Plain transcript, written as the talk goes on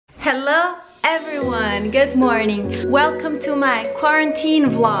Hello everyone, good morning. Welcome to my quarantine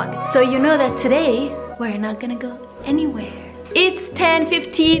vlog. So you know that today we're not gonna go anywhere. It's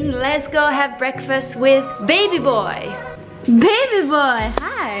 10:15, let's go have breakfast with baby boy. Baby boy,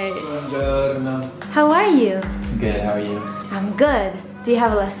 hi. Buongiorno. How are you? Good, how are you? I'm good. Do you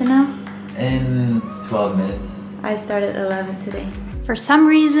have a lesson now? In 12 minutes. I started at 11 today. For some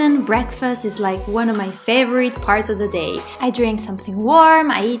reason, breakfast is like one of my favorite parts of the day. I drink something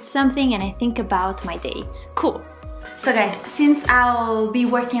warm, I eat something, and I think about my day. Cool. So guys, since I'll be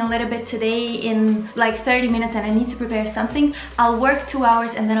working a little bit today in like 30 minutes and I need to prepare something, I'll work 2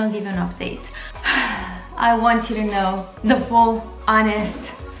 hours and then I'll give you an update. I want you to know the full, honest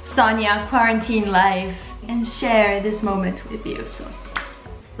Sonia quarantine life and share this moment with you. So,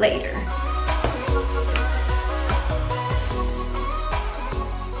 later.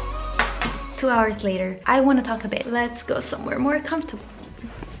 Two hours later, I want to talk a bit. Let's go somewhere more comfortable.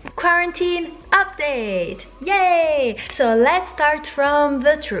 Quarantine update! Yay! So let's start from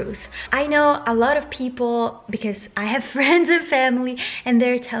the truth. I know a lot of people, because I have friends and family, and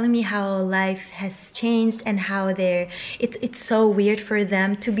they're telling me how life has changed and how it's so weird for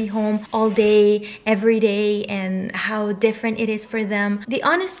them to be home all day, every day, and how different it is for them. The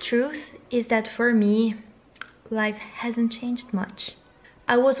honest truth is that for me, life hasn't changed much.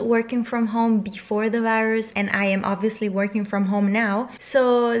 I was working from home before the virus and I am obviously working from home now.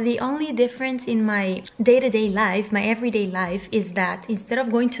 So the only difference in my day-to-day life, my everyday life, is that instead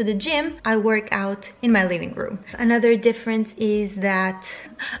of going to the gym, I work out in my living room. Another difference is that,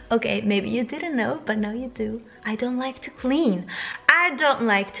 okay, maybe you didn't know, but now you do. I don't like to clean. I don't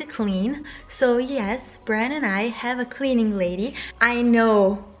like to clean. So yes, Brian and I have a cleaning lady. I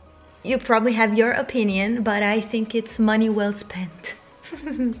know you probably have your opinion, but I think it's money well spent.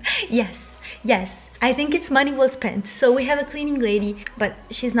 Yes, I think it's money well spent. So we have a cleaning lady, but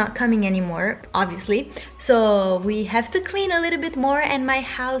she's not coming anymore, obviously. So we have to clean a little bit more and my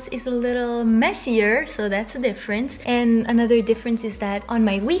house is a little messier, so that's a difference. And another difference is that on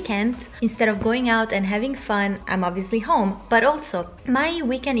my weekend, instead of going out and having fun, I'm obviously home. But also, my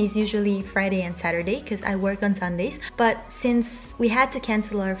weekend is usually Friday and Saturday because I work on Sundays. But since we had to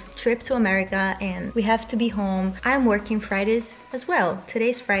cancel our trip to America and we have to be home, I'm working Fridays as well.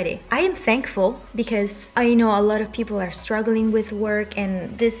 Today's Friday. I am thankful because I know a lot of people are struggling with work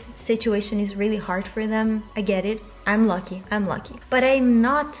and this situation is really hard for them. I get it. I'm lucky. But I'm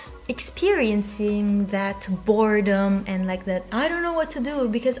not experiencing that boredom and like that I don't know what to do,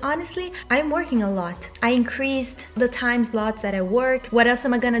 because honestly, I'm working a lot. I increased the time slots that I work. What else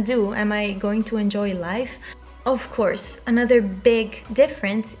am I gonna do? Am I going to enjoy life? Of course, another big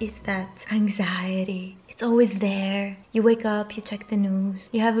difference is that anxiety. It's always there. You wake up, you check the news.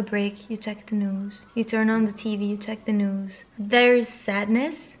 You have a break, you check the news. You turn on the TV, you check the news. There's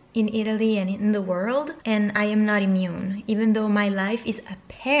sadness in Italy and in the world, and I am not immune. Even though my life is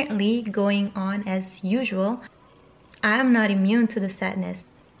apparently going on as usual, I am not immune to the sadness.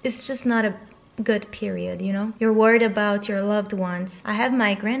 It's just not a good period, you know? You're worried about your loved ones. I have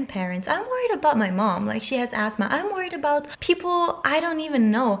my grandparents. I'm worried about my mom, like she has asthma. I'm worried about people I don't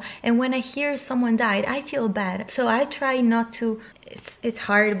even know, and when I hear someone died, I feel bad. So I try not to, it's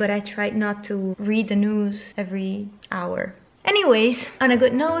hard, but I try not to read the news every hour. Anyways, on a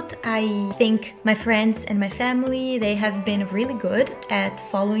good note, I think my friends and my family, they have been really good at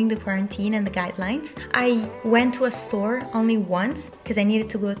following the quarantine and the guidelines. I went to a store only once because I needed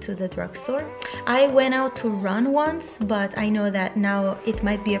to go to the drugstore. I went out to run once, but I know that now it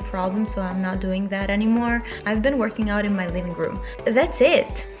might be a problem, so I'm not doing that anymore. I've been working out in my living room. That's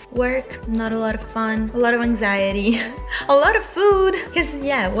it. Work, not a lot of fun, a lot of anxiety, a lot of food. Because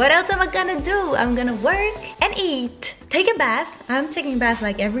yeah, what else am I gonna do? I'm gonna work and eat. Take a bath. I'm taking a bath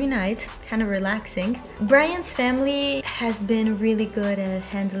like every night, kind of relaxing. Brian's family has been really good at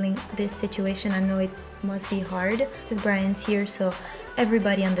handling this situation. I know it must be hard because Brian's here, so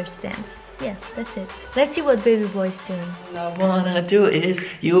everybody understands. Yeah, that's it. Let's see what baby boy's doing. All I wanna do is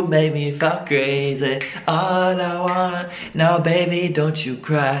you make me feel crazy. All I wanna, now baby, don't you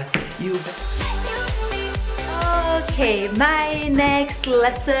cry. Okay, my next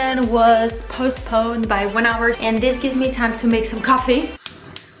lesson was postponed by 1 hour, and this gives me time to make some coffee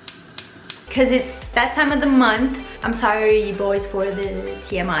because it's that time of the month. I'm sorry boys for the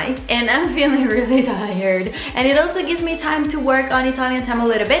TMI, and I'm feeling really tired, and it also gives me time to work on Italian time a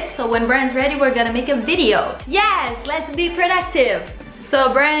little bit, so when Brian's ready we're gonna make a video. Yes, let's be productive.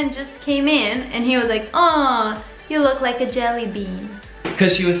 So Brian just came in and he was like, "Oh, you look like a jelly bean."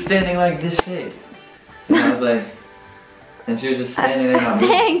 Because she was standing like this shape. And I was like, And she was just standing there not moving.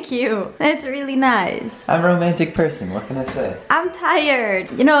 Thank you. That's really nice. I'm a romantic person, what can I say? I'm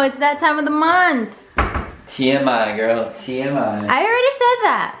tired. You know, it's that time of the month. TMI, girl, TMI. I already said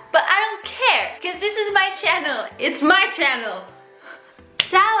that. But I don't care, because this is my channel. It's my channel.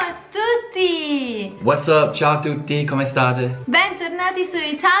 Ciao a tutti! What's up? Ciao a tutti, come state? Bentornati su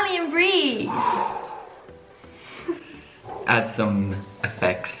Italian Breeze. Add some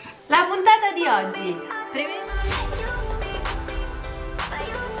effects. La puntata di oggi.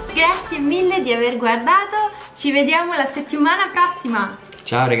 Grazie mille di aver guardato. Ci vediamo la settimana prossima.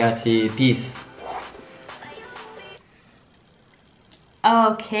 Ciao ragazzi, peace.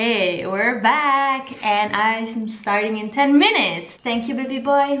 Okay, we're back and I'm starting in 10 minutes. Thank you, baby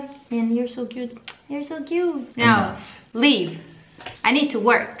boy. And you're so cute. You're so cute. Now, leave. I need to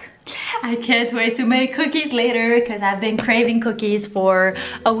work. I can't wait to make cookies later because I've been craving cookies for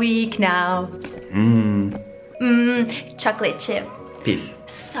a week now. Chocolate chip. Peace.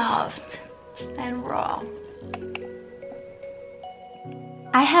 Soft and raw.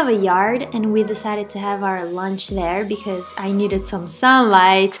 I have a yard and we decided to have our lunch there because I needed some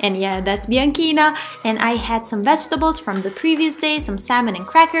sunlight. And yeah, that's Bianchina. And I had some vegetables from the previous day, some salmon and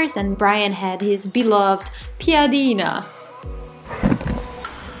crackers, and Brian had his beloved piadina.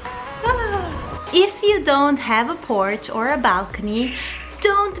 If you don't have a porch or a balcony,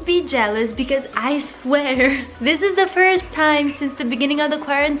 don't be jealous because I swear this is the first time since the beginning of the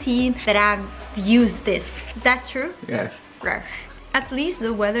quarantine that I've used this. Is that true? Yeah. At least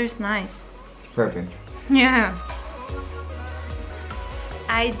the weather's nice. Perfect. Yeah.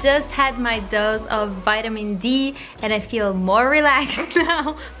 I just had my dose of vitamin D and I feel more relaxed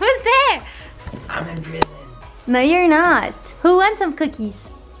now. Who's there? I'm in prison. No, you're not. Who wants some cookies?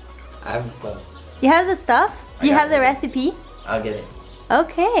 I have the stuff. You have the stuff? Do you have the recipe? I'll get it.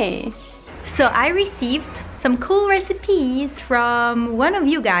 Okay. So I received some cool recipes from one of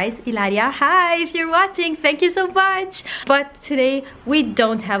you guys, Ilaria. Hi, if you're watching, thank you so much. But today we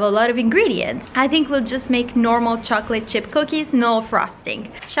don't have a lot of ingredients. I think we'll just make normal chocolate chip cookies, no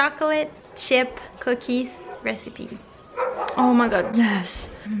frosting. Chocolate chip cookies recipe. Oh my god, yes.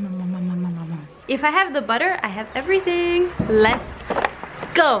 If I have the butter, I have everything. Let's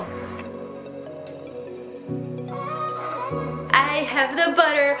go. I have the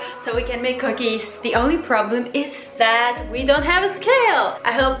butter so we can make cookies. The only problem is that we don't have a scale.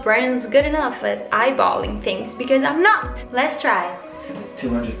 I hope Brian's good enough at eyeballing things because I'm not. Let's try. It's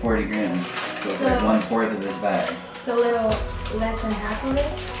 240 grams, so it's like 1/4 of this bag. So a little less than half of it.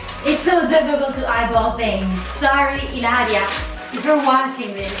 It's so difficult to eyeball things. Sorry, Ilaria, if you're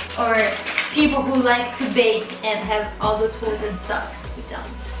watching this, or people who like to bake and have all the tools and stuff. We don't.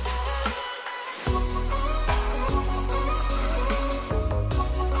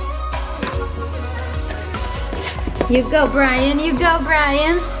 You go, Brian. You go,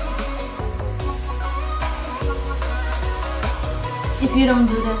 Brian. If you don't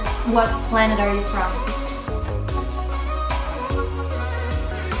do this, what planet are you from?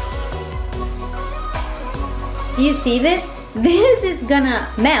 Do you see this? This is gonna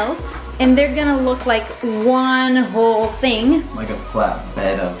melt and they're gonna look like one whole thing. Like a flat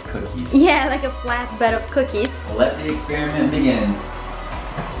bed of cookies. Yeah, like a flat bed of cookies. Let the experiment begin.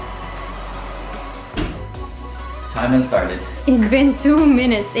 Time has started. It's been 2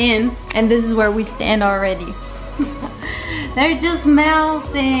 minutes in and this is where we stand already. They're just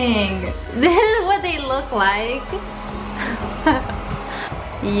melting. This is what they look like.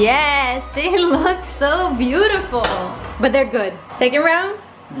 Yes, they look so beautiful. But they're good. Second round?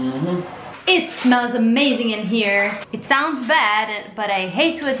 It smells amazing in here. It sounds bad, but I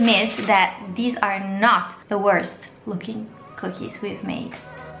hate to admit that these are not the worst looking cookies we've made.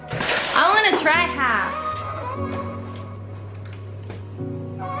 I want to try half.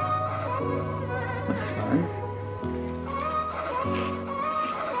 Looks fun.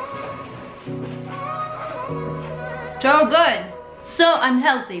 So good. So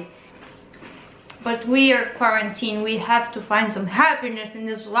unhealthy. But we are quarantined. We have to find some happiness in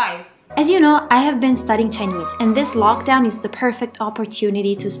this life. As you know, I have been studying Chinese and this lockdown is the perfect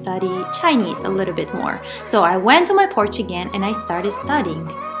opportunity to study Chinese a little bit more. So I went to my porch again and I started studying.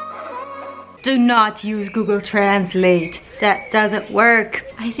 Do not use Google Translate. That doesn't work.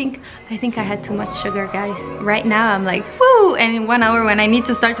 I think I had too much sugar, guys. Right now I'm like, whoo! And in 1 hour when I need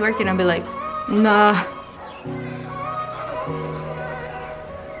to start working, I'll be like, nah.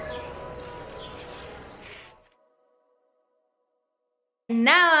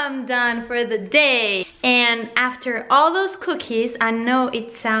 Now I'm done for the day. And after all those cookies, I know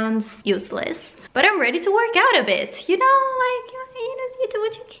it sounds useless, but I'm ready to work out a bit. You know, like, you do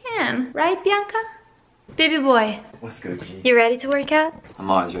what you can. Right, Bianca? Baby boy, What's Gucci? you ready to work out?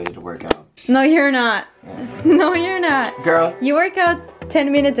 I'm always ready to work out. No, you're not. No, you're not. Girl. You work out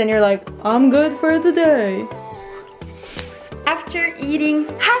 10 minutes and you're like, I'm good for the day. After eating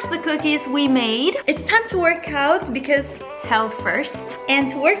half the cookies we made, it's time to work out because health first.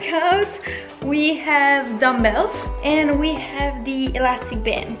 And to work out, we have dumbbells and we have the elastic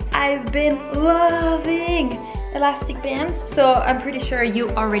bands. I've been loving elastic bands, so I'm pretty sure you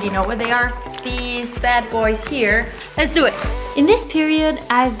already know what they are. These bad boys here. Let's do it. In this period,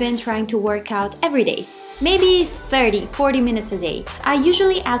 I've been trying to work out every day. Maybe 30-40 minutes a day. I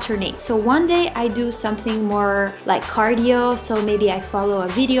usually alternate, so one day I do something more like cardio, so maybe I follow a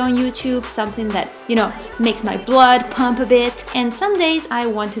video on YouTube, something that, you know, makes my blood pump a bit, and some days I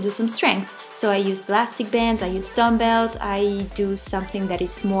want to do some strength. So I use elastic bands, I use dumbbells, I do something that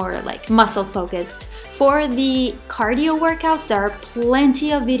is more like muscle focused. For the cardio workouts, there are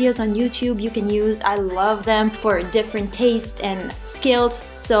plenty of videos on YouTube you can use. I love them for different tastes and skills,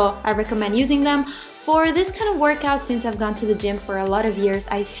 so I recommend using them. For this kind of workout, since I've gone to the gym for a lot of years,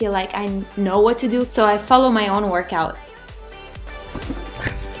 I feel like I know what to do, so I follow my own workout.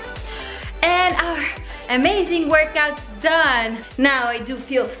 And our amazing workout's done. Now I do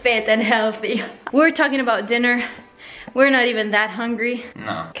feel fit and healthy. We're talking about dinner. We're not even that hungry.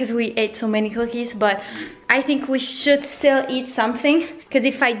 No. Because we ate so many cookies, but I think we should still eat something. Because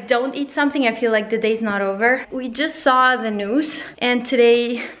if I don't eat something, I feel like the day's not over. We just saw the news and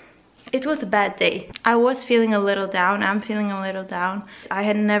today it was a bad day. I was feeling a little down. I'm feeling a little down. I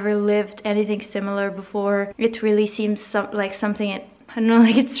had never lived anything similar before. It really seems like something, I don't know,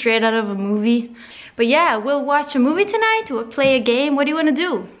 like it's straight out of a movie. But yeah, we'll watch a movie tonight. We'll play a game. What do you want to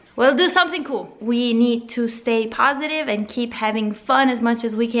do? We'll do something cool. We need to stay positive and keep having fun as much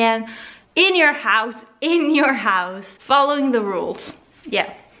as we can in your house, following the rules.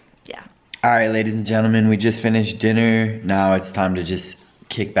 Yeah. All right, ladies and gentlemen, we just finished dinner. Now it's time to just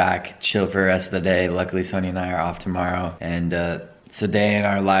kick back, chill for the rest of the day. Luckily, Sonia and I are off tomorrow, and it's a day in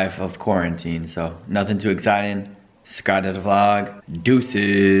our life of quarantine, so nothing too exciting. Subscribe to the vlog.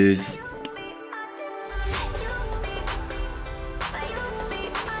 Deuces.